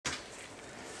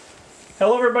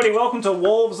Hello everybody, welcome to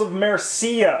Wolves of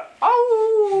Mercia.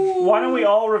 Oh! Why don't we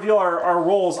all reveal our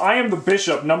roles? I am the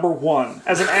bishop, number 1.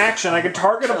 As an action, I can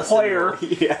target a player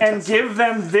and give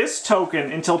them this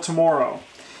token until tomorrow.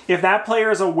 If that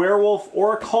player is a werewolf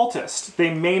or a cultist,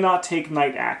 they may not take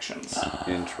night actions.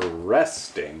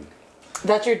 Interesting.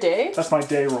 That's your day? That's my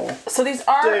day roll. So these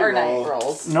are Day our roll. night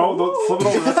rolls. No, flip it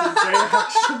over, that's your day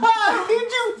action. How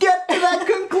did you get to that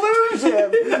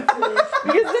conclusion?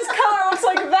 Because this color looks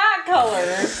like that color.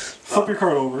 Flip your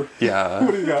card over. Yeah.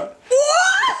 What do you got?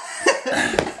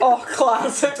 Oh,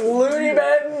 classic loony bin,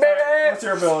 baby! What's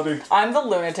your ability? I'm the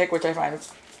lunatic, which I find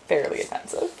fairly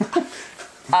offensive.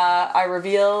 I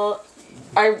reveal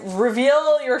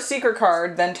your secret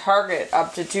card, then target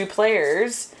up to 2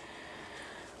 players.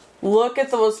 Look at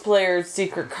those players'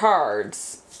 secret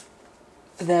cards.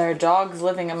 There are dogs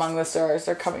living among the stars.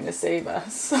 They're coming to save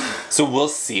us. So we'll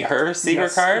see her secret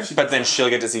Yes, card, if she but does then that.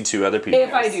 she'll get to see 2 other people.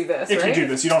 If I do this, If right? you do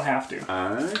this, you don't have to.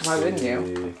 Why wouldn't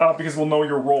you? Because we'll know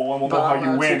your role and we'll know But how I'll you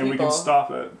know win 2 and we can people. stop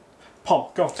it.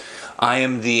 Paul, go. I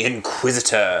am the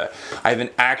Inquisitor. I have an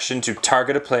action to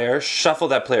target a player, shuffle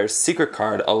that player's secret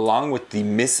card along with the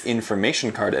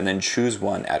misinformation card, and then choose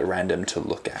one at random to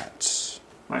look at.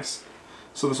 Nice.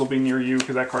 So this will be near you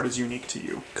because that card is unique to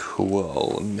you.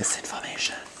 Cool.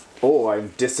 Misinformation. Oh,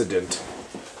 I'm dissident.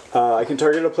 I can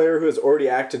target a player who has already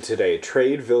acted today.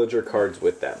 Trade villager cards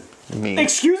with them. Me.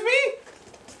 Excuse me?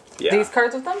 Yeah. These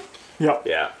cards with them? Yep.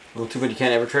 Yeah. Well, too bad you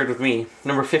can't ever trade with me.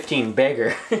 Number 15,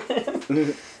 beggar.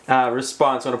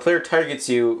 Response. When a player targets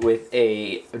you with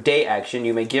a day action,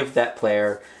 you may give that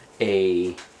player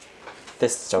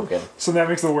this token. So that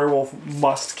makes the werewolf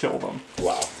must kill them.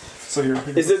 Wow. So here.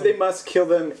 Is it they must kill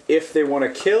them if they want to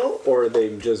kill, or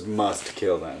they just must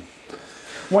kill them?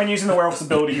 When using the werewolf's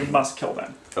ability, you must kill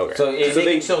them. Okay. So, they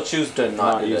they can still choose to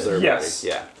not use their Yes. ability.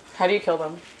 Yeah. How do you kill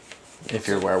them? If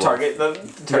you're a werewolf. target them.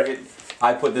 Target.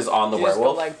 I put this on the You just go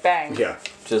werewolf. like bang. Yeah.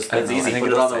 Just I don't it's know, I easy. think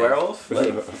Put it it's on the the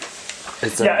same. werewolf. Like,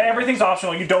 It's Yeah, everything's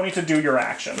optional. You don't need to do your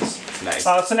actions. Nice.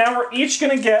 So now we're each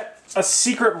going to get a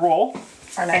secret roll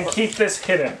Our night and roll. keep this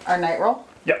hidden. Our night roll?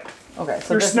 Yep. Okay,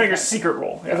 so this No, is your night- secret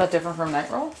roll. Is Yeah. that different from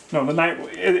night roll? No, the night.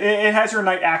 It has your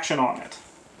night action on it.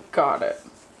 Got it.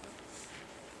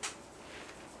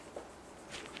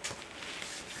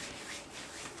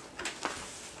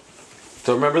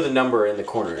 so remember the number in the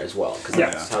corner as well, because Yeah.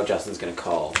 that's how Justin's going to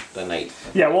call the night.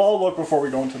 Yeah, we'll all look before we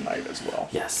go into night as well.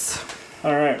 Yes.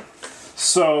 All right.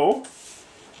 So,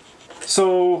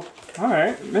 all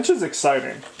right. Mitch is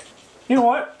exciting. You know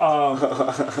what?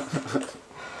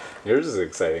 Yours is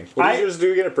exciting. What does yours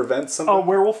do again? It prevents something? A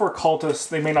werewolf or cultist,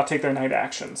 they may not take their night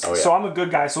actions. Oh, yeah. So I'm a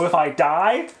good guy. So if I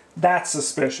die, that's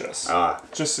suspicious. Ah.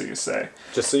 Just so you say.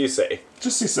 Just so you say.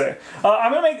 Just so you say.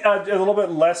 I'm going to make a little bit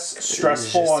less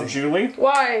stressful on Julie.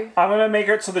 Why? I'm going to make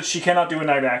it so that she cannot do a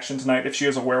night action tonight if she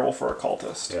is a werewolf or a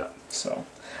cultist. Yeah. So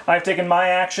I've taken my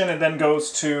action. It then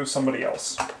goes to somebody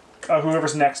else.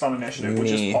 Whoever's next on initiative, which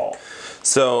is Me. Paul.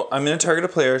 So I'm going to target a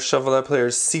player, shuffle that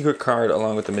player's secret card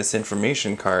along with the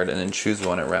misinformation card, and then choose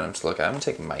one at random to look at. I'm going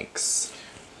to take Mike's.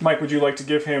 Mike, would you like to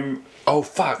give him... Oh,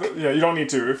 fuck. Yeah, you don't need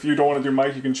to. If you don't want to do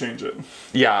Mike, you can change it.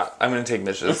 Yeah, I'm going to take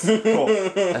Mitch's. Cool.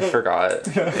 I forgot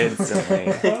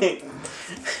instantly.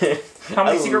 How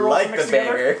many secret rolls like are mixed the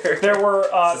together? beggar. There were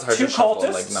It's hard 2 to shuffle,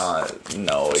 cultists, like, not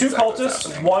know two exactly what's cultists,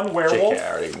 happening. 1 werewolf, JK,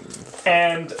 I already...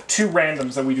 and 2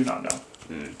 randoms that we do not know.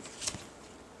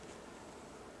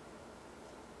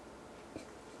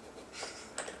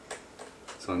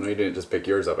 So I know you didn't just pick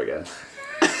yours up again.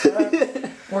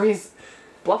 Or he's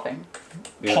bluffing.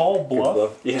 Yeah. Paul Good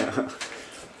bluff? Yeah.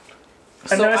 And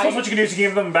So then I suppose I- what you can do is you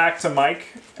give them back to Mike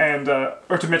and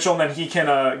or to Mitchell, and then he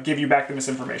can give you back the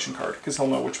misinformation card because he'll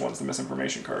know which one's the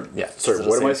misinformation card. Yeah. Sorry, it's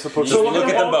what the am I same. supposed So to look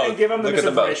do? at them both and give him the Look at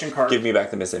them both. misinformation card. Give me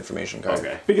back the misinformation card.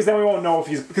 Okay. Because then we won't know if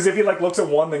he's because if he like looks at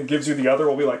one then gives you the other,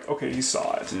 we'll be like, okay, he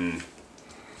saw it.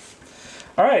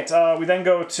 All right. We then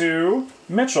go to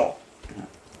Mitchell.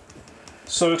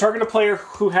 So to target a player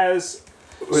who has.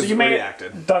 So Who's you may already have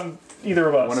acted. done either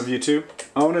of us. One of you two?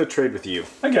 I want to trade with you.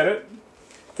 I get it.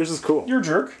 This is cool. You're a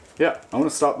jerk. Yeah, I want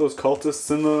to stop those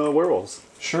cultists and the werewolves.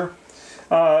 Sure.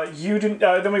 You didn't.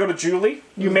 Then we go to Julie.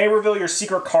 You may reveal your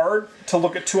secret card to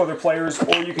look at 2 other players,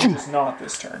 or you can just not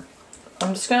this turn.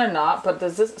 I'm just gonna not, but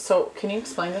does this... So, can you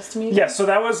explain this to me? Yes, so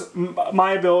that was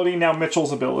my ability, now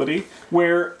Mitchell's ability,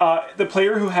 where the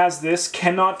player who has this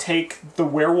cannot take the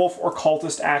werewolf or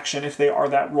cultist action if they are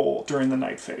that role during the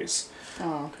night phase.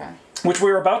 Oh, okay. Which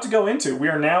we're about to go into. We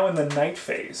are now in the night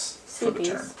phase for the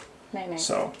turn. Nay.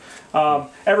 So,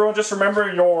 everyone just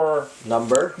remember your...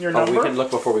 Number. Your Oh, number? we can look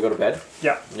before we go to bed.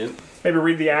 Yeah, Yep. maybe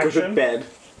read the Go to action. bed.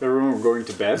 Everyone we're going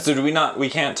to bed. So do we not? We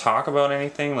can't talk about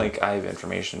anything. Like I have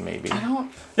information, maybe. I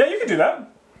don't. Yeah, you can do that.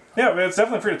 Yeah, but it's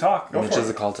definitely free to talk. Go Which for is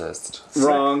a it. cultist.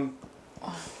 Wrong.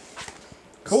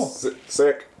 Cool.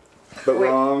 Sick. But Wait.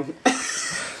 wrong.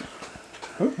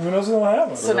 Who knows what'll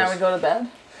happen? So now we go to bed.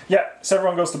 Yeah, so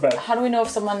everyone goes to bed. How do we know if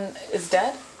someone is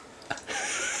dead?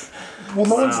 Well,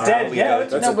 no one's dead yet.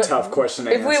 That's No, a but tough question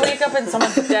to If we answer. wake up and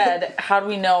someone's dead, how do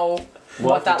we know We'll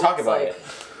what have that to talk looks about like? it.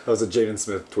 That was a Jaden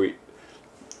Smith tweet.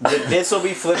 This will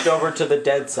be flipped over to the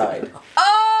dead side.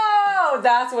 Oh,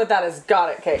 that's what that is. Got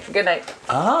it. Okay. Good night.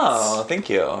 Oh, thank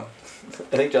you.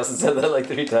 I think Justin said that like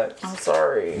 3 times. I'm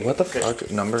sorry. What the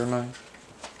fuck number am I?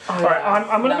 Oh, All right,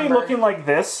 I'm gonna be Number. looking like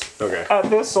this Okay.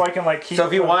 at this, so I can like keep. So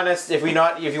if you want us, if you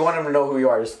want him to know who you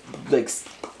are, just like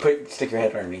stick your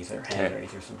head underneath or hand Okay.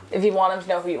 underneath or something. If you want him to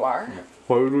know who you are.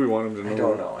 Why would we want him to know? I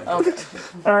don't know. Okay.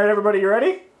 All right, everybody, you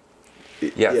ready?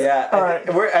 Yes. Yeah, All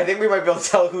I think we might be able to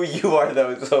tell who you are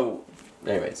though. So,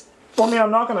 anyways, Well, I mean,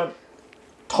 I'm not gonna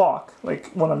talk like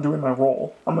when I'm doing my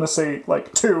roll. I'm gonna say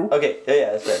like 2. okay,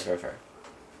 yeah, that's fair.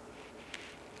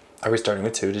 Are we starting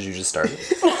with 2? Did you just start?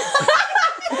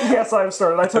 Yes, I've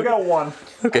started. I took out 1.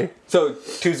 Okay. So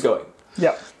 2's going.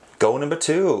 Yeah. Go number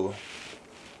 2.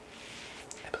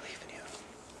 I believe in you.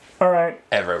 All right.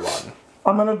 Everyone.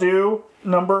 I'm gonna do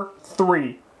number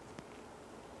 3.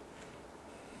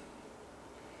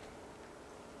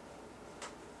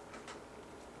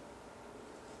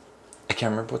 I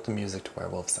can't remember what the music to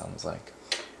Werewolf sounds like.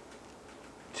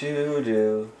 Do.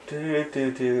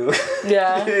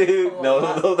 Yeah.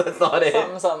 No, that's not it.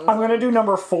 Something. I'm gonna do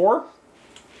number 4.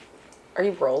 Are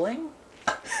you rolling?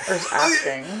 Or just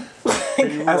asking?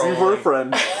 Asking for a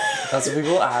friend. That's what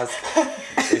people ask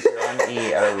if you're on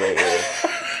E at a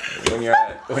rave. When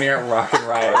you're at Rock and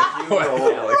Riot.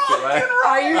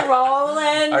 Are you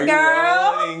rolling, Are you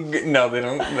girl? rolling? No, they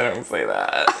don't say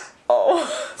that.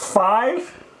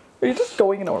 5. Are you just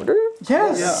going in order?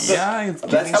 Yes. Yeah, it's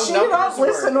That's how She did not numbers work.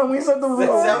 listen when we said the That's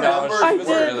rule. how No, numbers she work. was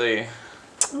really.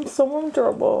 I'm so in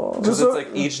trouble. Because it's like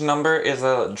each number is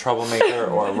a troublemaker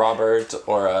or a Robert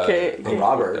or a Okay.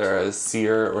 Robert. or a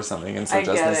seer or something, and so I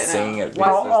get Justin it is saying now. it. Wow.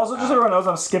 because there's Also, just that. so everyone knows,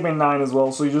 I'm skipping 9 as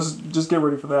well, so you just get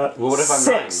ready for that. Well, what if I'm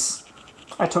 6.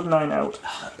 I took 9 out.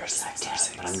 Number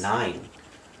 6. But I'm 9.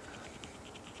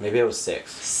 Maybe I was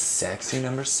 6. Sexy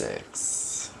number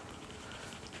 6.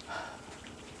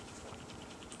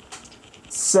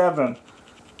 7.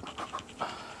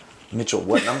 Mitchell,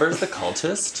 what number is the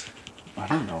cultist? I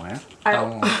don't know, man.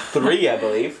 Oh, 3, I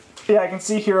believe. Yeah, I can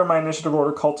see here in my initiative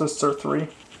order, cultists are 3.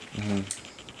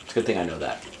 It's a good thing I know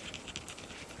that.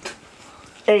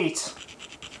 8.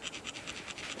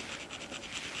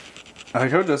 I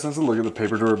like how Justin has to look at the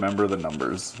paper to remember the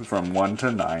numbers from 1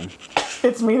 to 9.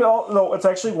 It's me to all. No, it's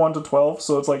actually 1 to 12,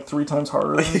 so it's like 3 times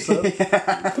harder than you said.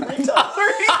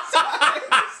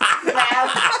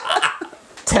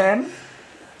 10.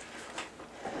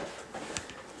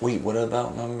 wait, what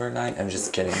about number 9? I'm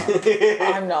just kidding.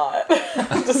 I'm not.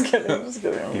 I'm just kidding.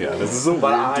 Yeah, this is a But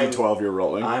weird I'm- D12 you're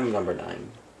rolling. I'm number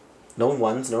 9. No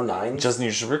 1s, no 9s. Justin,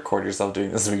 you should record yourself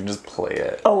doing this so we can just play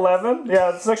it. 11.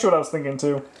 Yeah, that's actually what I was thinking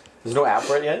too. There's no app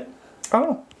for it yet?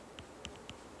 Oh.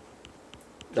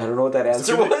 I don't know what that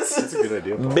answer That's was. a good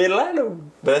idea. Paul.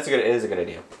 But it is a good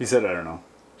idea. He said, I don't know.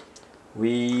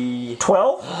 We...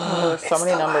 12? There's so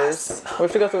many numbers. We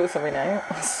have to go through this every night.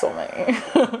 So many.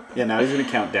 Yeah, now he's going to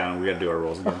count down. We got to do our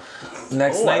rolls again.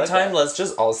 Next Oh, I like nighttime, that. let's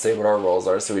just all say what our roles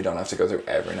are so we don't have to go through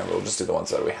every number. We'll just do the ones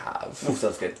that we have. Ooh,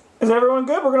 sounds good. Is everyone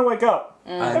good? We're gonna wake up.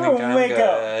 I think Everyone I'm wake up.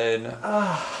 good.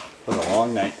 It was a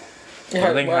long night.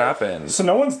 Nothing happened. So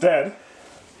no one's dead.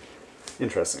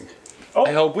 Interesting.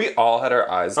 I hope we all had our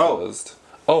eyes Oh. closed.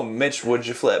 Oh, Mitch, would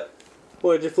you flip?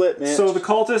 What'd you flip, man? So the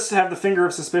cultists have the Finger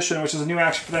of Suspicion, which is a new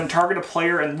action for them. Target a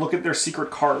player and look at their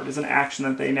secret card is an action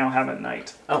that they now have at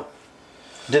night. Oh.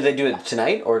 Did they do it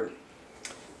tonight or...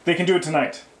 They can do it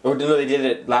tonight. Or no, they did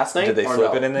it last night? Did they or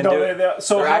flip no? it and then No, do it?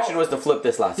 so Their how- action was to flip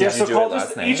this last Yeah, night. so you do it cultists,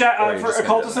 last night? each Or are you for just a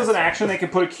gonna do it cultist as next an action, they can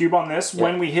put a cube on this. Yeah.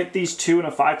 When we hit these 2 in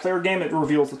a 5-player game, it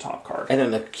reveals the top card. And then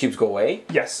the cubes go away?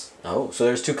 Yes. Oh, so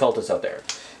there's 2 cultists out there.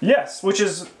 Yes, which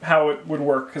is how it would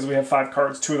work, because we have 5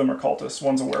 cards. 2 of them are cultists,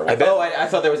 one's a werewolf. I bet- Oh, I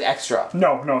thought there was extra.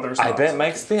 No, there's not. I bet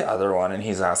Mike's the other one, and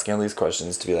he's asking all these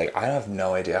questions to be like, I have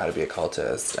no idea how to be a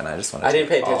cultist, and I just want to I didn't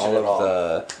take pay attention all at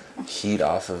of the heat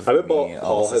off of I bet me.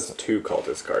 Paul has 2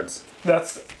 cultist cards. That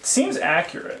seems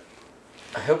accurate.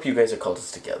 I hope you guys are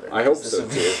cultists together. I hope This so, would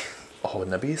be- too. Oh, wouldn't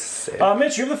that be sick?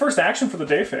 Mitch, you have the first action for the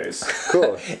day phase.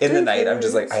 Cool. In the night, I'm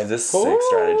just like, I have this sick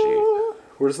strategy.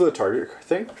 Where's the target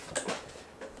thing?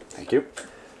 Thank you.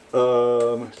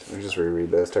 Let me just reread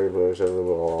this. Target.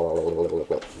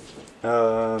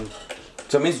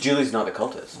 So it means Julie's not the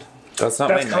cultist. That's not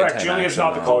That's my correct. nighttime Julie is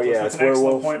not the action, though. Oh cultist. yeah, That's it's an excellent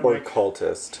werewolf point, or Mike.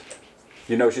 cultist.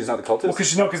 You know she's not the cultist?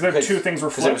 Well, because the two things were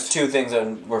Because there was flipped. two things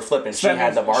that were flipped, and she that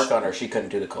had the means- mark on her. She couldn't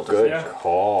do the cultist. Good Yeah.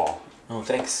 call. Oh,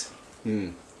 thanks.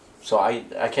 So I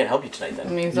can't help you tonight It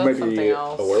then. means You that's might something be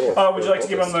else. a werewolf. Would you or like to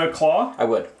give him cultist. the claw? I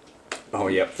would. Oh,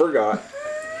 yeah, forgot.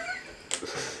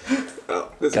 Oh,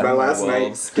 this is Got my my last night.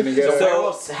 wolves. Gonna get So it.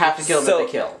 werewolves have to kill them if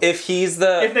they kill. if he's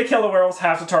the If they kill the werewolves,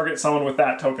 have to target someone with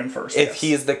that token first. if yes.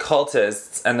 he's the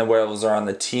cultists and the werewolves are on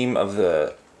the team of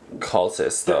the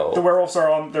cultists, though, The werewolves are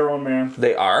on their own man.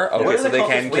 they are okay. What are So the they cultists'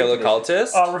 can win kill a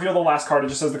conditions? cultist. Reveal the last card. It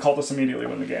just says the cultists immediately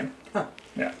win the game. Huh.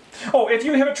 Yeah. Oh, if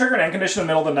you hit a trigger and end condition in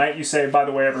the middle of the night, you say, by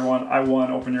the way, everyone, I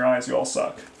won. Open your eyes. You all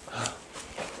suck.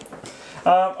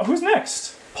 Who's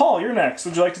next? Paul, you're next.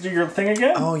 Would you like to do your thing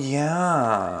again? Oh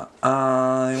yeah,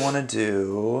 I want to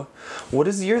do. What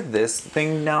is your this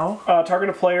thing now? Target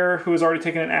a player who has already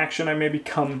taken an action. I may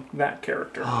become that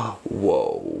character.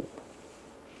 Whoa.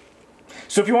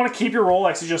 So if you want to keep your role,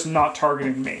 I suggest not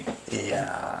targeting me,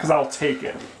 Yeah. because I'll take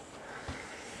it.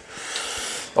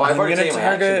 Oh, I've I'm already gonna taken my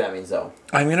action. target- That means though.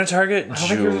 I'm gonna target I don't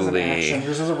think yours is an action. Julie.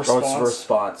 Yours is a Oh, response. it's a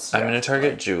response. I'm gonna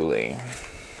target Julie.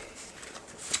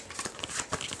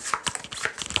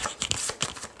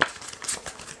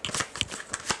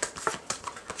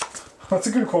 That's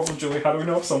a good quote from Julie. How do we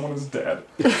know if someone is dead?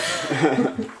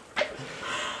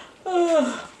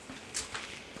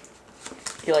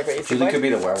 You like what you see? Julie Mike? could be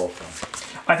the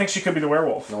werewolf I think she could be the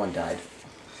werewolf. though. No one died.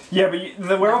 Yeah, but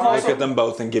the werewolf Look also... at them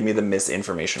both and give me the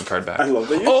misinformation card back. I love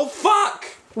that you. Oh fuck!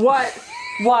 What?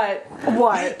 What?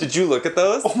 What? Did you look at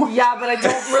those? Yeah, but I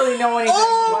don't really know anything.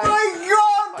 What?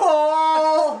 God,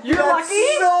 Paul! You're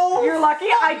lucky. You're lucky.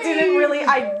 I didn't really.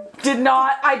 I did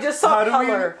not. I just saw How do we-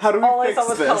 color. how do we All fix I saw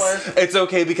was this? color. It's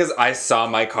okay because I saw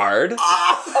my card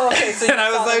Okay, so you and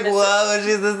I saw was the like, mis- whoa,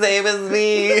 she's the same as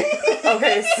me.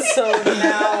 Okay, so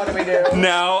now what do we do?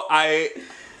 Now I.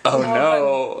 Oh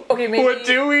no. Okay, maybe. What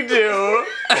do we do?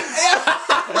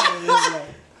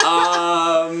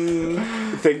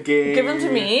 Thinking. Give him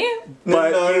to me?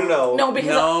 But no. No, because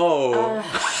No.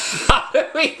 How do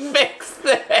we fix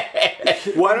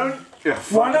this? Why don't. Yeah,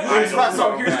 One, fine.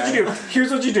 so here's what you do.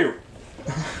 Here's what you do.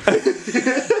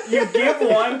 You give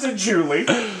one to Julie.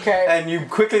 Okay. And you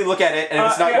quickly look at it, and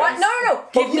if it's not yeah. What? No.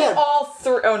 Give me yeah. all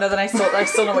three. Oh no, then I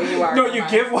still know what you are. No, Never you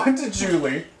mind. give one to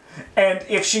Julie. And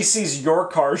if she sees your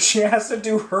card, she has to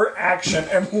do her action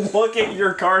and look at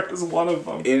your card as one of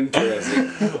them. Interesting.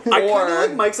 I kind Or- of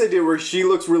like Mike's idea where she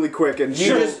looks really quick and you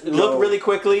she'll just know. look really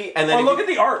quickly, and then Oh, if look you- at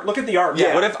the art. Look at the art.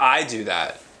 Yeah. What if I do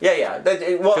that? yeah.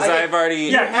 Well, Because I've already.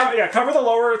 Yeah, cover the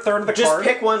lower third of the just card.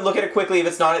 pick one, look at it quickly. If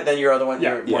it's not it, then your other one.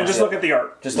 Yeah, your and just look at the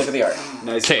art. Just look at the art.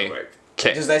 Nice Okay. and quick.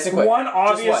 Okay. Just nice and quick. One Just what?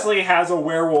 obviously has a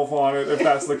werewolf on it, if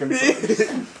that's the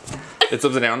concern. It's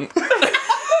upside down.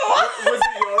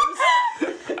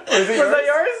 Was it yours? Was that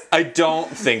yours? I don't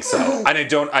think so. And I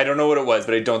don't know what it was,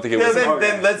 but I don't think it Yeah, was.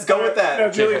 then let's go with Now,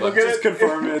 that. Julie, hold look on. at Just it.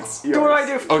 confirm it's yours. What do I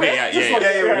do? Okay, yeah. Yeah, We're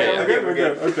good, okay, we're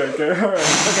good. Okay, all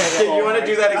right. Okay, you want to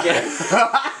do that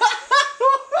again?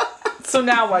 So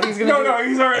now what? He's gonna. No,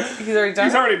 he's already done.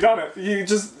 He's already done it. You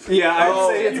just Yeah, I'd Oh,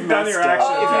 say it's you've done your messed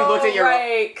up. action. If you looked at your-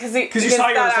 right, because you saw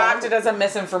that yours on- acted as a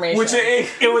misinformation. which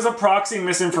it was a proxy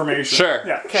misinformation. Sure.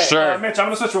 Yeah. Okay. Sure. Mitch, I'm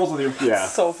gonna switch roles with you. Yeah.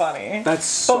 so funny. That's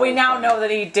so But we now funny. know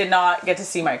that he did not get to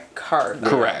see my card.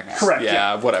 Correct. Correct,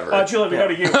 Yeah, whatever. Julie, we go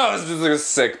to you. That was just like a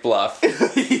sick bluff.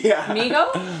 Yeah.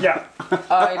 Migo? Yeah.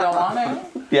 I don't want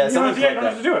to. Yeah, You don't something like have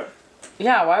that. to do it.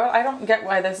 Yeah, why? I don't get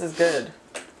why this is good.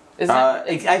 Isn't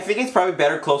it? I think it's probably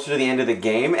better closer to the end of the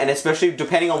game, and especially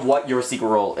depending on what your secret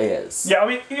role is. Yeah, I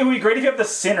mean, it would be great if you have the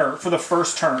sinner for the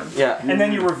first turn. Yeah. And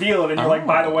then you reveal it, and you're like,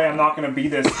 by the way, I'm not going to be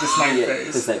this night Yeah,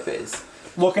 phase. this night phase.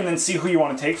 Look and then see who you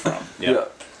want to take from. Yeah.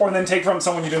 Or then take from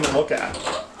someone you didn't look at.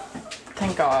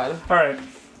 Thank God. All right.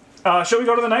 Shall we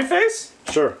go to the night phase?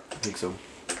 Sure. I think so.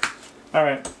 All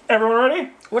right. Everyone ready?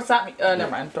 What's that mean? Never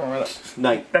mind. Don't worry about it.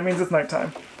 Night. That means it's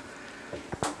nighttime.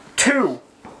 2.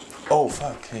 Oh,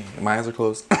 fuck. Hey, my eyes are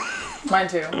closed. Mine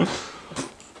too.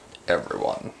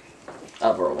 Everyone,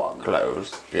 Everyone.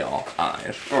 close your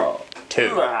eyes. Oh. 2.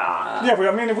 Yeah,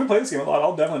 I mean, if we play this game a lot,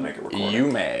 I'll definitely make it record. You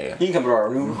may You can come to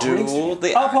our new recording do studio.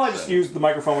 the I'll probably just action. use the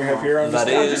microphone we have here. I'm That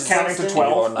I'm is just counting to your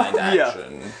 12. night Yeah.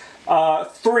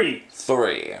 action. 3.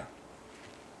 3.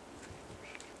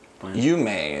 You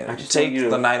may I just take want you to-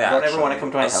 the night I don't action ever wanna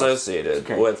come to my house. associated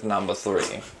Okay. with number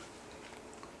 3.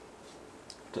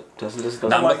 Doesn't this I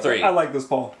Number like, 3. I like this,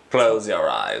 Paul. Close your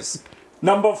eyes.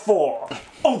 Number 4.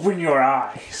 Open your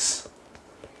eyes.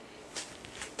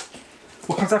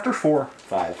 What comes after 4?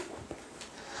 5.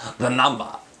 The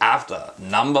number after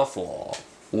number 4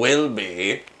 will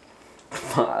be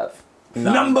 5.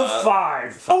 Number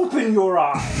 5. Open your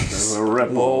eyes. There's a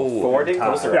ripple. Forwarding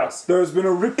goes around. Yes, there's been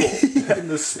a ripple in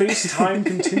the space-time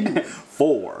continuum.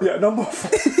 4. Yeah, number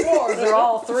 4. 4. They're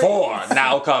all 3. 4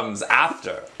 now comes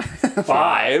after.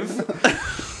 5.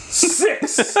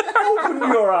 6. Open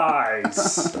your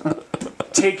eyes.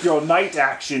 Take your night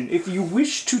action if you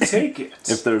wish to take it.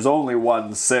 If there's only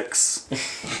one 6.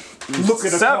 Look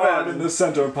at a 7. card in the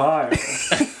center pile.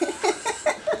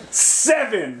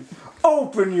 7.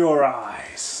 Open your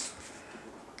eyes.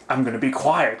 I'm gonna be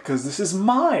quiet because this is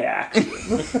my action.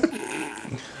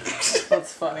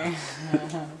 That's funny.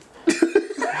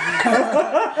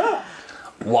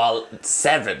 While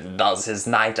 7 does his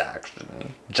night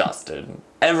action, Justin,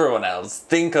 everyone else,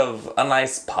 think of a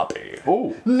nice puppy.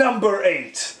 Oh. Number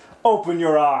 8. Open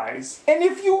your eyes. And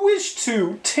if you wish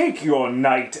to, take your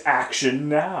night action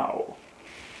now.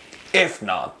 If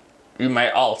not, you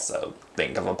may also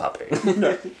think of a puppy.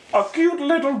 A cute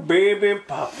little baby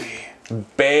puppy.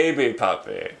 Baby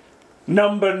puppy.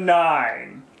 Number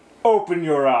 9. Open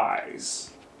your eyes.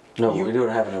 No, we don't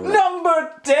have a number.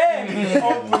 Number 10.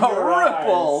 Open your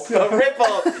eyes. A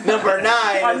ripple. Number 9.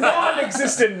 A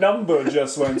non-existent number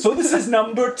just went. So this is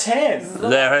number 10.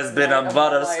 There has been a Night of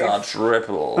butterscotch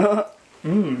ripple.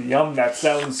 Yum, that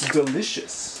sounds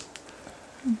delicious.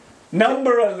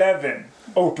 Number 11.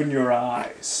 Open your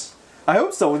eyes. I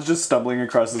hope someone's just stumbling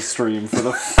across the stream for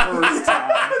the first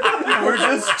time. We're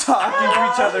just talking to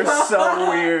each other so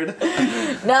weird.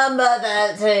 Number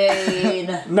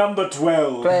 13. Number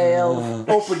 12. 12.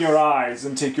 Open your eyes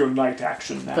and take your night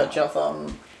action now. Put your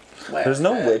thumb. where There's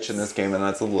no it witch in is. this game, and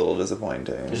that's a little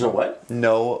disappointing. There's no what?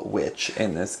 No witch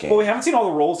in this game. Well, we haven't seen all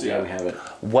the roles Yeah, yet. we have it.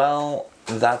 Well,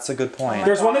 that's a good point.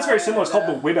 There's one that's very similar. It's called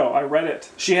the Widow. I read it.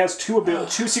 She has two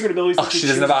secret abilities. Oh, that she doesn't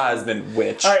have chooses a from. husband,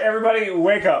 witch. All right, everybody,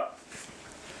 wake up.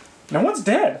 No one's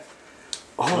dead.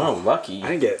 Oh, lucky. I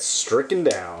didn't get stricken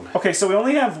down. Okay, so we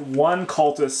only have one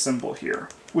cultist symbol here,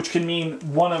 which can mean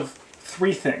one of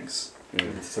three things.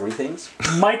 3 things?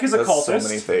 Mike is a That's cultist. so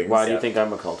many things. Why do you think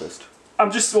I'm a cultist?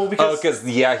 I'm just Oh, because because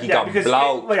he got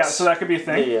blocked. yeah, so that could be a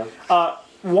thing. Yeah.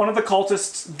 One of the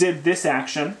cultists did this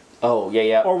action, Oh,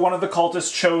 yeah. or one of the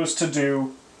cultists chose to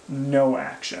do no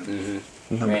action.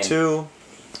 Number Man. 2.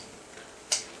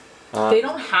 They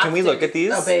don't have Can we to look at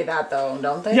these? obey that though,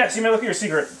 don't they? Yes, you may look at your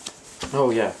secret. Oh,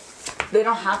 yeah. They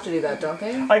don't have to do that, don't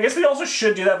they? I guess we also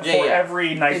should do that before Yeah.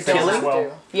 every night They phase don't as have well.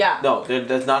 to. Yeah. No, there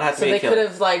does not have to So be a they kill. could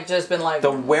have like just been like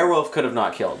The werewolf could have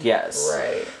not killed, yes.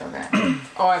 Right. Okay.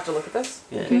 Oh, I have to look at this.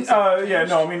 Yeah. Yeah,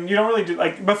 no, I mean, you don't really do,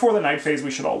 like, before the night phase,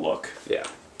 we should all look. Yeah.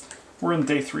 We're in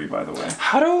day 3, by the way.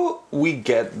 How do we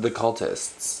get the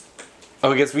cultists?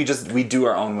 Oh, I guess we do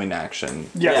our own win action.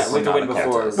 Yes. Yeah, we have to Not win a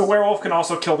before. cultist. The werewolf can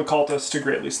also kill the cultists to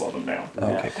greatly slow them down.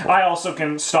 Okay, cool. I also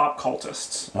can stop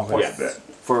cultists quite a bit.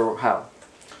 For how?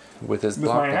 With his With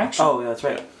block. my action. Oh, that's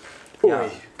right. Yeah.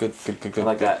 Good. I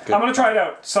like that. Good. I'm going to try it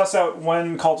out. Suss out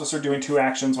when cultists are doing 2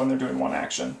 actions, when they're doing 1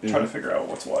 action. Try to figure out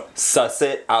what's what. Suss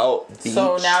it out.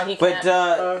 So beach. now he can't.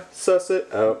 But, Suss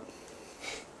it out.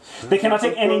 They cannot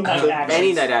take any night actions.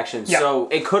 any night action. Yeah. So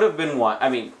it could have been one. I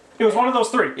mean, It was one of those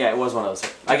 3. yeah, it was one of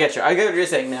those. I get you. I get what you're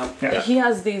saying now. Yeah. He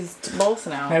has these both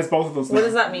now. It has both of those. What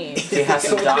does that mean? He has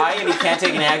to die and he can't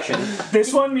take an action.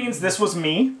 This one means this was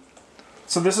me.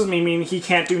 So this is me, meaning he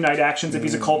can't do night actions if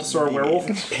he's a cultist or a werewolf.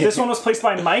 This one was placed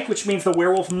by Mike, which means the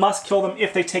werewolf must kill them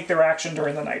if they take their action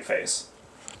during the night phase.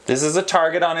 This is a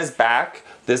target on his back.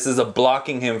 This is a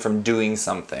blocking him from doing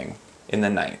something in the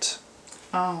night.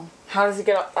 Oh. How does he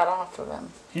get that off of him?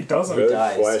 He doesn't. Good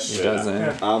dies. question. He doesn't.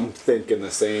 Yeah. I'm thinking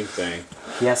the same thing.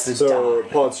 He has to So, die.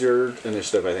 Paul, it's your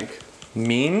initiative, I think.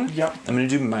 Mean? Yep. I'm gonna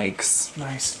do Mike's.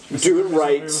 Nice. Do it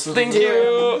right. Thank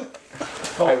you.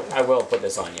 I will put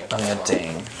this on you. Yeah,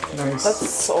 dang. Nice. That's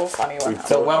so funny.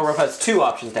 So Werewolf has 2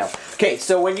 options now. Okay,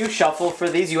 so when you shuffle for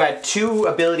these, you add 2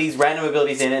 abilities, random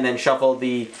abilities in, and then shuffle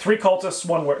the 3 cultists,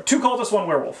 2 cultists, 1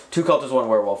 werewolf. 2 cultists, 1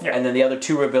 werewolf, Yeah. and then the other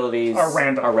 2 abilities Are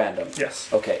random. Yes. Yes.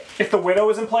 Okay. If the widow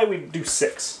is in play, we do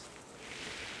 6.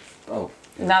 Oh.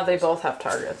 Now they both have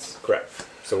targets. Correct.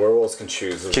 So werewolves can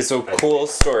choose. Okay, so cool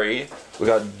story. We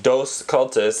got dos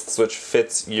cultists, which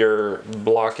fits your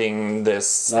blocking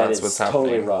this. That That's is what's totally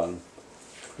happening. wrong.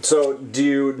 So, do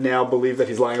you now believe that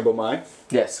he's lying about mine?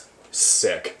 Yes.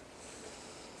 Sick.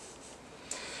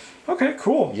 Okay,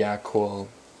 cool. Yeah, cool.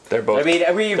 They're both. I mean,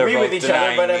 we they're agree both with each other,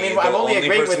 denying but I me. mean, The I'm only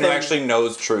agreeing with person him. who actually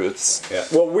knows truths. Yeah.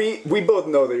 Well, we both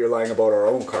know that you're lying about our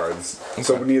own cards,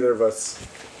 so Okay. neither of us.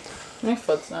 My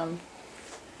foot's numb.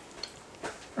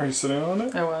 Are you sitting on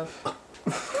it? I was.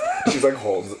 She's like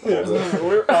holds it.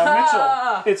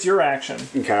 Mitchell, it's your action.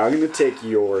 Okay, I'm gonna take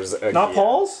yours again. Not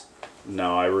Paul's?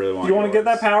 No, I really want. You want to get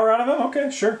yours. that power out of him?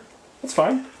 Okay, sure. That's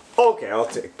fine. Okay, I'll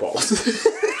take balls.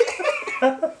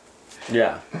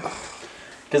 Yeah.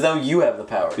 Because now you have the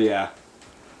power. Yeah.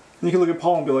 You can look at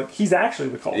Paul and be like, he's actually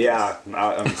the cultist. Yeah,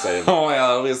 I'm excited. Oh yeah,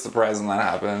 that'll be a surprise when that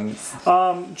happens.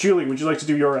 Julie, would you like to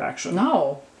do your action?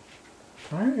 No.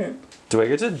 Alright. Do I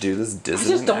get to do this I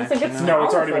dissident just don't think action it's now? No,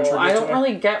 it's already been powerful. I triggered don't today.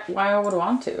 really get why I would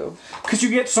want to. Because you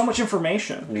get so much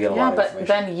information. You get a Yeah, lot of but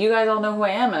information. then you guys all know who I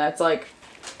am, and it's like,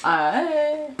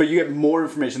 But you get more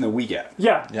information than we get.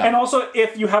 Yeah. Yeah. And also,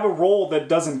 if you have a role that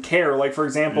doesn't care, like, for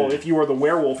example, if you are the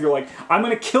werewolf, you're like, I'm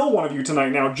going to kill one of you tonight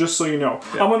now, just so you know.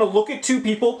 I'm going to look at 2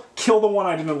 people, kill the one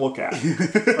I didn't look at.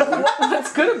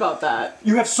 what's good about that?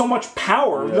 You have so much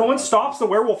power. No one stops the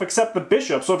werewolf except the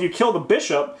bishop. So if you kill the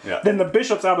bishop, then the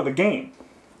bishop's out of the game.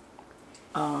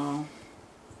 Oh.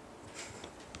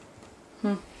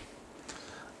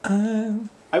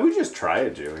 I would just try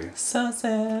it, Julie. So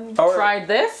sad. Or- Tried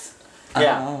this?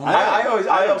 Yeah. I don't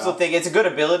also know. think it's a good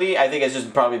ability. I think it's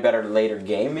just probably better later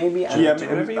game, maybe. I Yeah, don't know.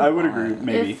 whatever you I would want. agree,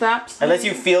 maybe. If that's Unless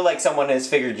you feel like someone has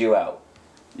figured you out.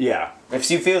 Yeah. If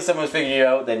you feel someone's figured you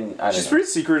out, then I She's don't know. pretty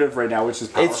secretive right now, which is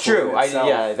powerful. It's true. in I itself,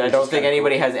 I which don't is think kinda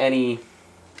anybody cool. has any.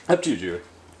 Up to you, Julie.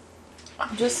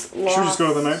 I'm just lost. Should we just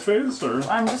go to the night phase? Or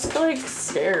I'm just like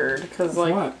scared because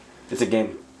like what? It's a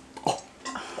game.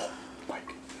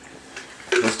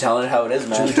 Just telling it how it is,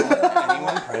 man.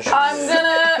 Anyone pressure?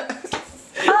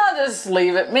 I'll just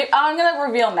leave it. Maybe, I'm gonna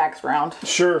reveal next round.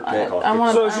 Sure. I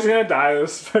want So she's going to die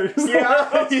this phase. Yeah.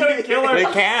 It's going to kill her. They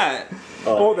can't.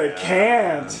 Oh, they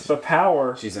can't. The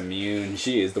power. She's immune.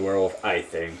 She is the werewolf, I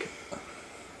think.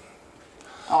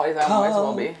 Always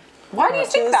will be. Why do you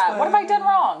think that? What have I done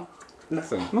wrong?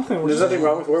 Nothing. Nothing. There's nothing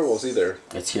wrong with werewolves either.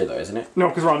 It's here though, isn't it? No,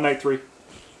 because we're on night 3.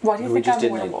 Why do you We think just I'm a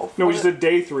did night- werewolf? No, we just did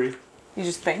day 3. You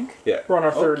just think? Yeah. We're on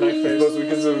our 3rd night phase.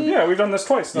 Because of Yeah, we've done this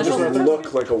twice. No, just this is our 3rd.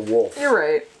 look like a wolf. You're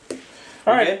right.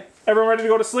 All right. good? Everyone ready to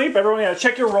go to sleep? Everyone, yeah,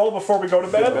 check your roll before we go to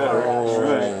bed.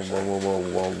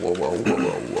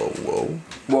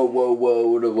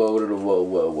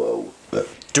 Whoa.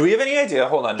 Do we have any idea?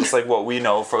 Hold on, just like what we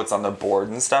know for what's on the board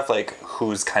and stuff, like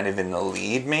who's kind of in the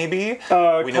lead, maybe?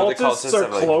 We know the Cultists are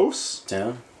have, like- close.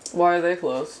 Down. Why are they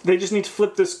close? They just need to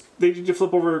flip this. They need to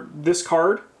flip over this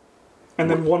card, and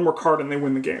then one more card, and they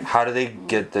win the game. How do they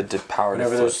get the power to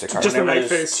Whenever flip there's the card? Just the whenever night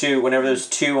there's phase. whenever there's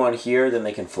 2 on here, then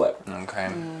they can flip.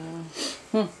 Okay.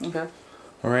 Okay.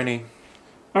 Alrighty.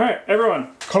 All right, everyone,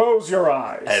 close your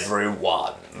eyes.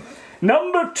 Everyone.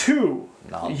 Number 2,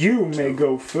 Number you may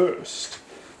go first.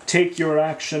 Take your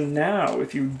action now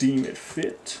if you deem it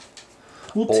fit.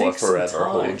 We'll Or take some forever time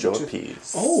hold your to-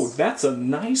 peace. Oh, that's a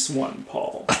nice one,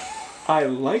 Paul. I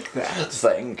like that.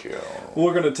 Thank you.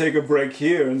 We're going to take a break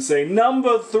here and say,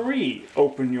 number 3,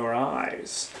 open your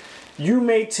eyes. You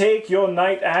may take your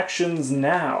night actions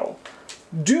now,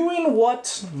 doing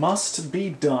what must be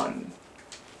done.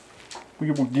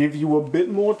 We will give you a bit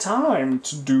more time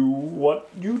to do what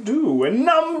you do. And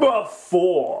number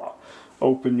 4,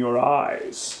 open your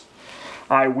eyes.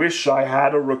 I wish I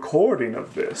had a recording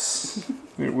of this.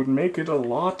 It would make it a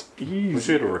lot easier. We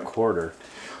should have a recorder.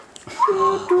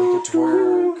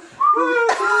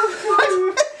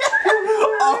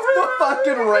 Off the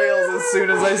fucking rails as soon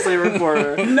as I say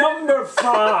recorder. Number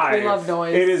 5. We love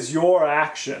noise. It is your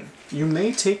action. You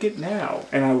may take it now,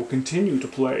 and I will continue to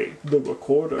play the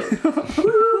recorder.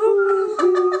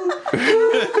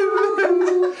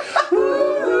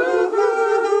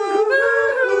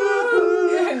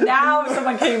 Now if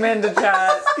someone came in to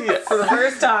chat for the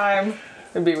first time,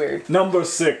 it'd be weird. Number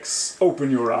 6.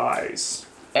 Open your eyes.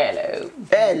 Hello.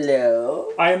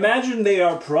 Hello. I imagine they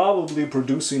are probably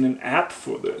producing an app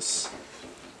for this.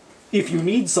 If you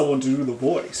need someone to do the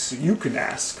voice, you can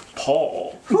ask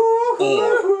Paul.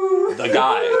 Or the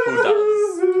guy who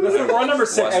does. Listen, we're on number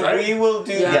 6, Was right? We will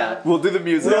do that. We'll do the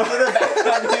music.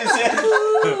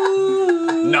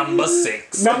 Number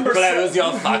 6. Number Close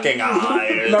your fucking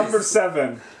eyes. Number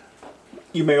 7.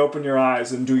 You may open your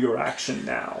eyes and do your action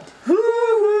now.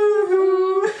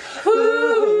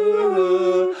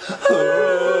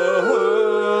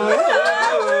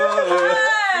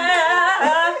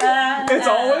 It's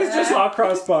always just hot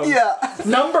cross buns. Yeah.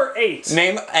 Number 8.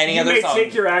 Name any You other may song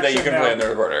take your that you action can now. play on the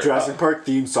recorder. Jurassic Park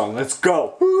theme song. Let's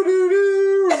go.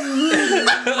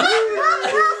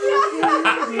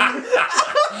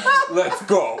 Let's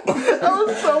go. That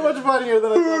was so much funnier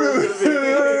than I thought it was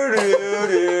gonna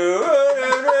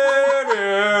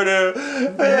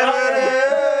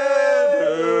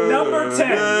be. Number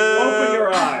 10. Open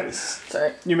your eyes.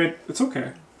 Sorry. You may. It's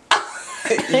okay.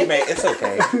 You may. It's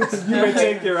okay. You may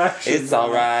take your action. It's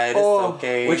all right. It's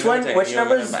okay. Which one? Which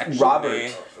number is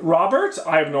Robert? Robert?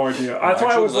 I have no idea. That's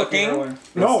why I was looking looking?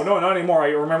 earlier. No, not anymore. I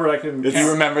remembered I can.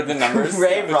 You remember the numbers?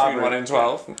 Ray between Robert. 1 and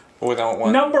 12? Without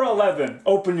one. Number 11.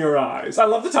 Open your eyes. I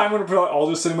love the time when we're all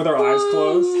just sitting with our eyes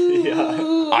closed.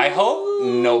 Yeah. I hope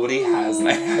nobody has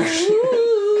night action.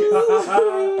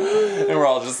 And we're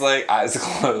all just like, eyes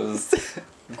closed.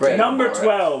 Great. Number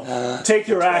 12. Take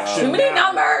your action. Too many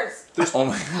now. numbers! Oh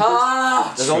my god.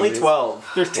 Ah, There's only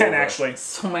 12. There's 10 actually.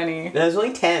 so many. There's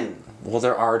only 10. Well,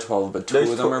 there are 12, but 2 There's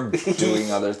of them are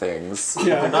doing other things.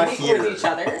 Yeah. Not With here. each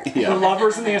other. The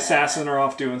lovers and the assassin are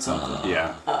off doing something.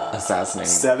 Yeah. Assassinating.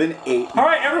 7, 8. All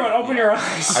right, everyone, open your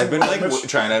eyes. I've been like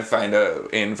trying to find a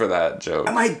in for that joke.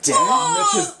 Am I dead?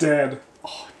 Mitch is dead.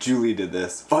 Julie did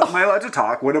this. But am I allowed to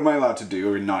talk? What am I allowed to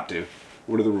do or not do?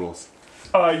 What are the rules?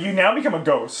 You now become a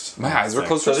ghost. My eyes were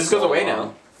closed So for this goes away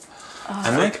long.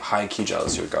 I'm like high key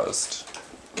jealous you're a ghost.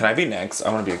 Can I be next?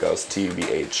 I want to be a ghost.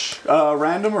 TBH.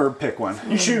 Random or pick one?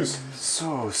 You choose.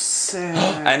 So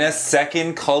sad. And a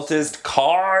second cultist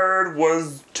card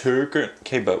was taken.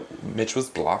 Okay, but Mitch was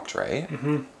blocked, right?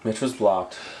 Mitch was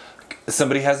blocked.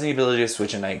 Somebody has the ability to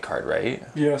switch a night card, right?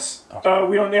 Yes. We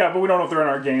don't. Yeah, but we don't know if they're in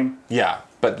our game. Yeah,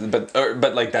 but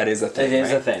like that is a thing. It is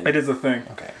right? a thing. It is a thing.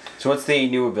 Okay. So what's the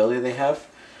new ability they have?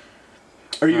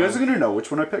 Are you guys gonna know which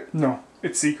one I picked? No,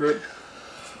 it's secret.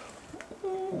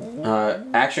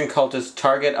 Action cultists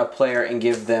target a player and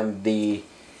give them the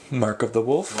Mark of the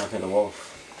Wolf. Mark of the Wolf.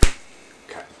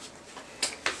 Okay.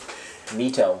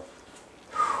 Neato.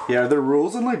 Yeah, are there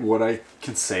rules on like what I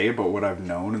can say about what I've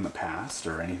known in the past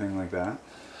or anything like that?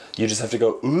 You just have to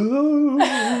go ooh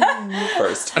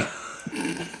first.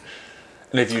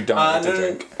 And if you don't have to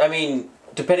drink. I mean,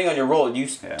 depending on your role, you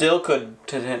still could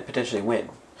potentially win.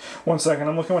 1 second.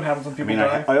 I'm looking what happens when I people mean,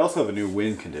 die. I also have a new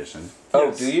win condition. Oh,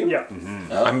 Yes. do you? Yeah.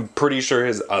 I'm pretty sure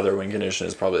his other win condition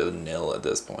is probably nil at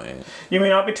this point. You may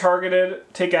not be targeted,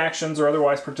 take actions, or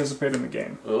otherwise participate in the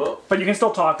game. Oh. But you can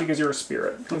still talk because you're a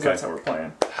spirit. Because Okay. that's how we're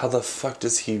playing. How the fuck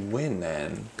does he win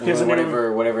then? He has a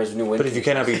new- Whatever his new win. But if you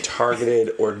cannot be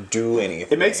targeted or do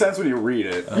anything. It makes sense when you read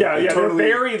it. Yeah, It yeah. totally-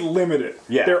 They're very limited.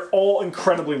 Yeah. They're all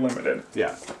incredibly limited.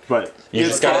 Yeah, but You it's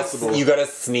just gotta possible. you gotta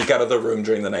sneak out of the room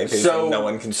during the night phase So and no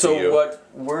one can so see you. what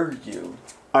were you?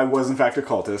 I was in fact a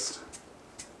cultist.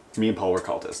 Me and Paul were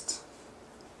cultists.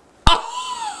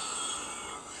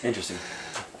 Interesting.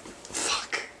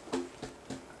 Fuck.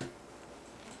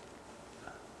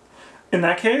 In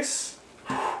that case,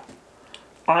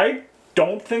 I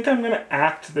don't think I'm going to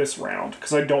act this round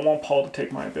because I don't want Paul to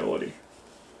take my ability.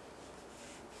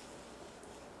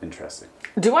 Interesting.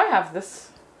 Do I have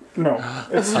this? No.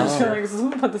 It's I'm just like, is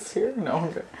someone put this here? No,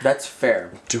 okay. That's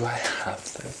fair. Do I have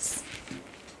this?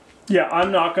 Yeah,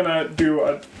 I'm not going to do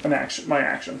an action, my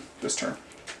action this turn.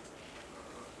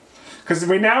 Because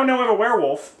we now know we have a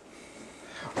werewolf,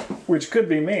 which could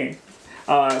be me.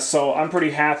 So I'm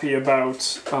pretty happy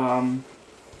about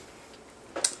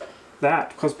that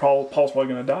because Paul's probably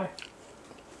going to die.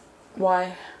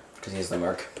 Why? Because he has the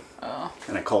mark.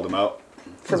 And I called him out.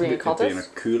 For being a For being a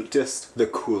cultist? cultist. The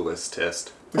coolest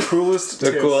test. The coolest.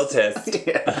 The tis. cool test.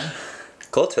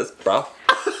 Cool test, bro.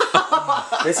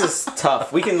 This is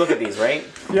tough. We can look at these, right?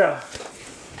 Yeah.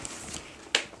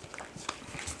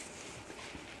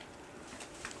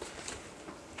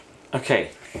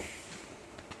 Okay.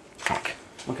 Fuck.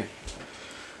 Okay.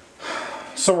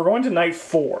 So we're going to night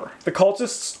 4. The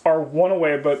cultists are 1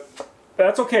 away, but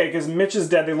that's okay because Mitch is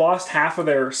dead. They lost half of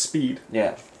their speed.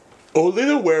 Yeah. Only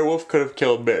the werewolf could have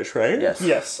killed Mitch, right? Yes.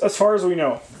 Yes, as far as we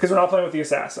know, because we're not playing with the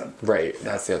assassin. Right,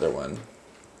 that's the other one.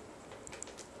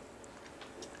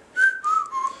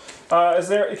 Is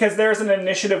there because there's an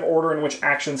initiative order in which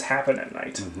actions happen at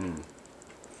night.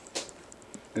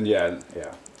 And yeah.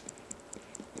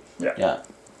 Yeah.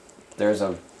 There is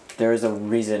a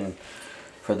reason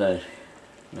for the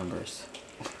numbers.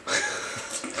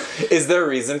 Is there a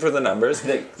reason for the numbers?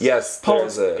 Yes, Paul,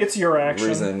 there's a it's your action.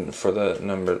 reason for the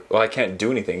number. Well, I can't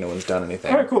do anything. No one's done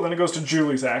anything. All right, cool. Then it goes to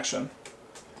Julie's action.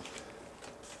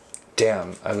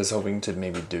 Damn, I was hoping to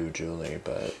maybe do Julie,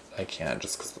 but I can't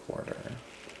just because of the order.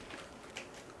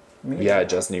 Yeah,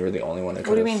 Justin, you were the only one who could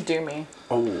What do you mean, do me?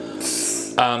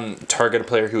 target a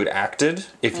player who had acted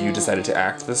if you decided to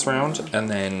act this round,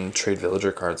 and then trade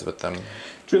villager cards with them.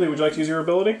 Julie, would you like to use your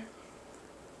ability?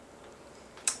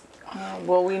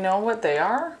 Will we know what they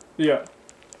are? Yeah.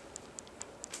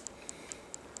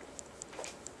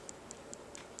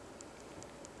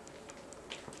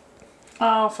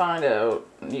 I'll find out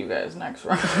you guys next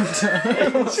round.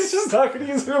 She's just not going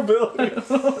to use her ability.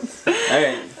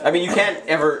 I mean, you can't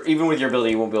ever, even with your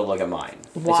ability, you won't be able to look at mine.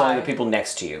 It's Why? only the people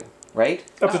next to you. right?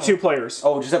 Up to 2 players.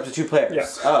 Oh, just up to 2 players. Yeah.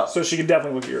 Oh. So she can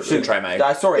definitely look at yours. Should try my.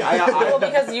 Sorry, Well,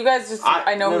 because you guys just,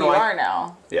 I know who you I- are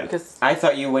now. Yeah. Because I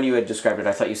thought you, when you had described it,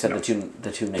 I thought you said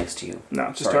the two next to you. No,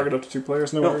 just Sorry. target up to 2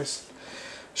 players. No worries.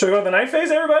 Should we go to the night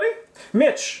phase, everybody?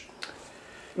 Mitch.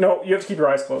 No, you have to keep your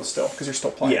eyes closed still, because you're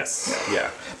still playing. Yes. Yeah.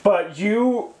 But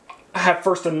you have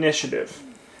first initiative.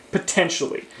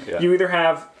 Potentially. Yeah. You either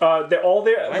have, all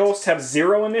the ghosts have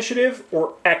 0 initiative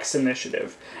or X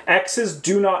initiative. X's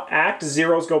do not act,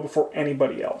 0s go before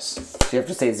anybody else. So you have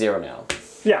to say 0 now.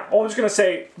 Yeah, well, I'm just going to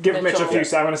say, give Mitch a Mitchell. few,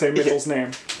 so I'm going to say Mitchell's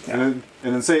name. And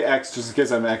then say X just in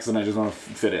case I'm X and I just want to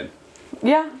fit in.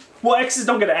 yeah. Well, X's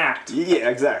don't get to act, Yeah,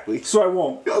 exactly. so I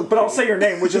won't. But I'll say your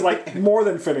name, which is like more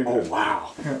than fitting. Oh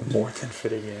wow. More than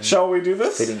fitting in. Shall we do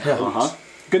this? Uh-huh.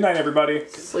 Good night, everybody.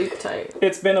 Sleep tight.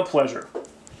 It's been a pleasure.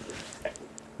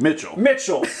 Mitchell.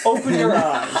 Mitchell, open your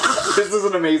eyes. This is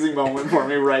an amazing moment for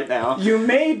me right now. You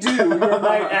may do your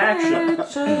night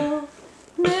action.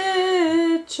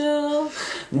 Mitchell.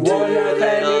 Little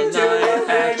night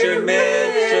action,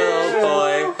 Mitchell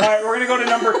boy. All right, we're going to go to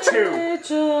number 2.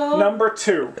 Mitchell. Number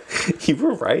 2. You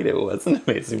were right. It was an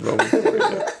amazing moment for you.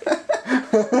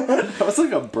 That was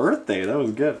like a birthday. That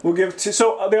was good. We'll give 2.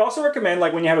 So they also recommend,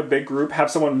 like, when you have a big group, have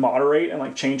someone moderate and,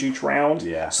 like, change each round.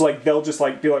 Yeah. So, like, they'll just,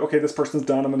 like, be like, okay, this person's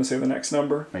done. I'm going to say the next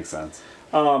number. Makes sense.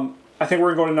 I think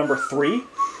we're going to go to number 3.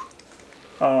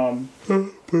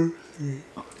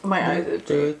 My eyes are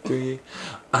 3.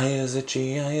 I is a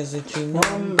G,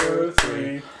 Number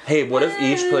 3. Hey, what if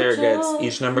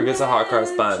each number gets a hot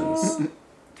cross buns?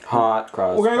 Hot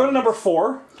cross. We're going to go to number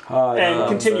 4. And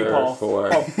continue, Paul. 4.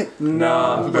 Oh.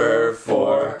 Number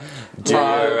 4. Do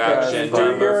your action.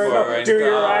 Do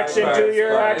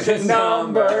your action.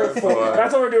 Number 4.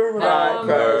 That's what we're doing.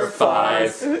 Number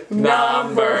 5.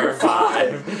 Number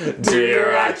 5. Do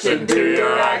your action.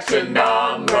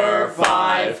 Number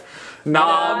 5.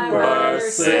 Number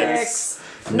 6.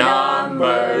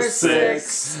 Number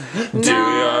 6. Do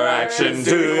your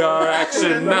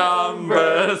action.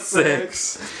 Number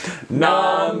 6.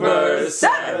 Number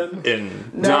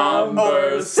 7.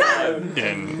 Number 7.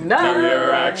 Do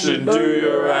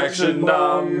your action.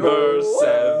 Number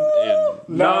 7.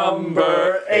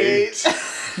 Number 8.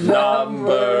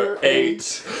 Number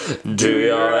 8. Do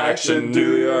your action.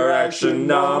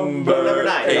 Number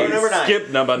 8. Number 9. Skip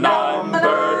number 9.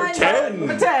 Number 10.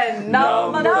 Number 10.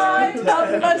 Number 9.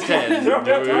 Number 10. Do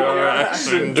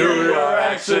your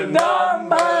action.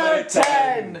 Number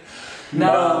 10.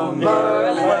 Number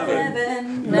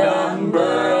 11.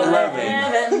 Number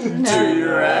 11. Do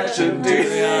your action.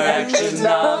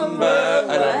 Number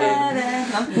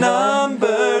 11.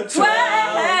 Number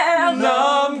 12.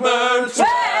 Number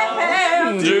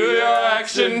 12. Do your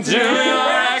action. Number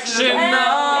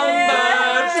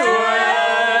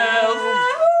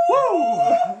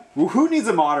 12. Well, who needs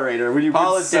a moderator when you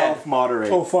Paul can is dead.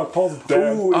 self-moderate? Oh, fuck. Paul's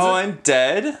dead. Ooh, is it I'm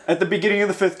dead? at the beginning of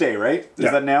the 5th day, right? Is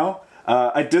Yeah. that now?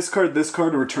 I discard this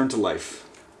card to return to life.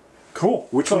 Cool.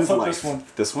 Which So one is flip life? This one.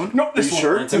 This one? No, this you one.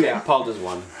 sure? It's okay. Paul does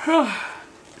 1.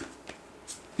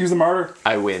 Use the martyr.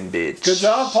 I win, bitch. Good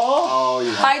job, Paul. Oh,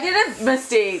 you I did a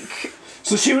mistake.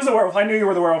 So she was the werewolf. I knew you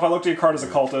were the werewolf. I looked at your card as a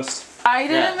cultist. I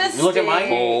did a Yeah. mistake. You look at mine.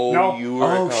 Oh, No. you were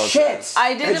Oh, a cultist. shit.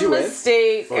 I did How'd a you win?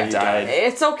 mistake. You died.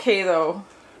 It's okay though.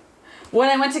 When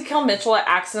I went to kill Mitchell, I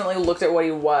accidentally looked at what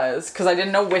he was because I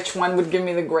didn't know which one would give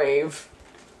me the grave.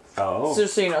 Oh. So,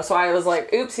 so you know, so I was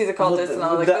like, "Oops, he's a cultist," and I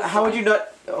was like, this How would one. you not?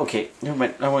 Okay, never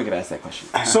mind. I want to get asked that question.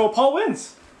 So Paul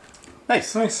wins.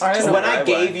 Nice. Nice. I didn't, When know. I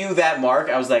gave you that mark,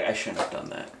 I was like, I shouldn't have done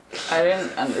that. I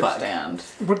didn't understand.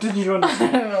 What did you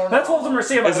understand? I don't know. That's Wolves of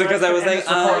Mercia. by Is the it way. because I was End like,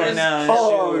 this recording. no,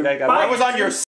 Oh, shoot, I got bye. I was on your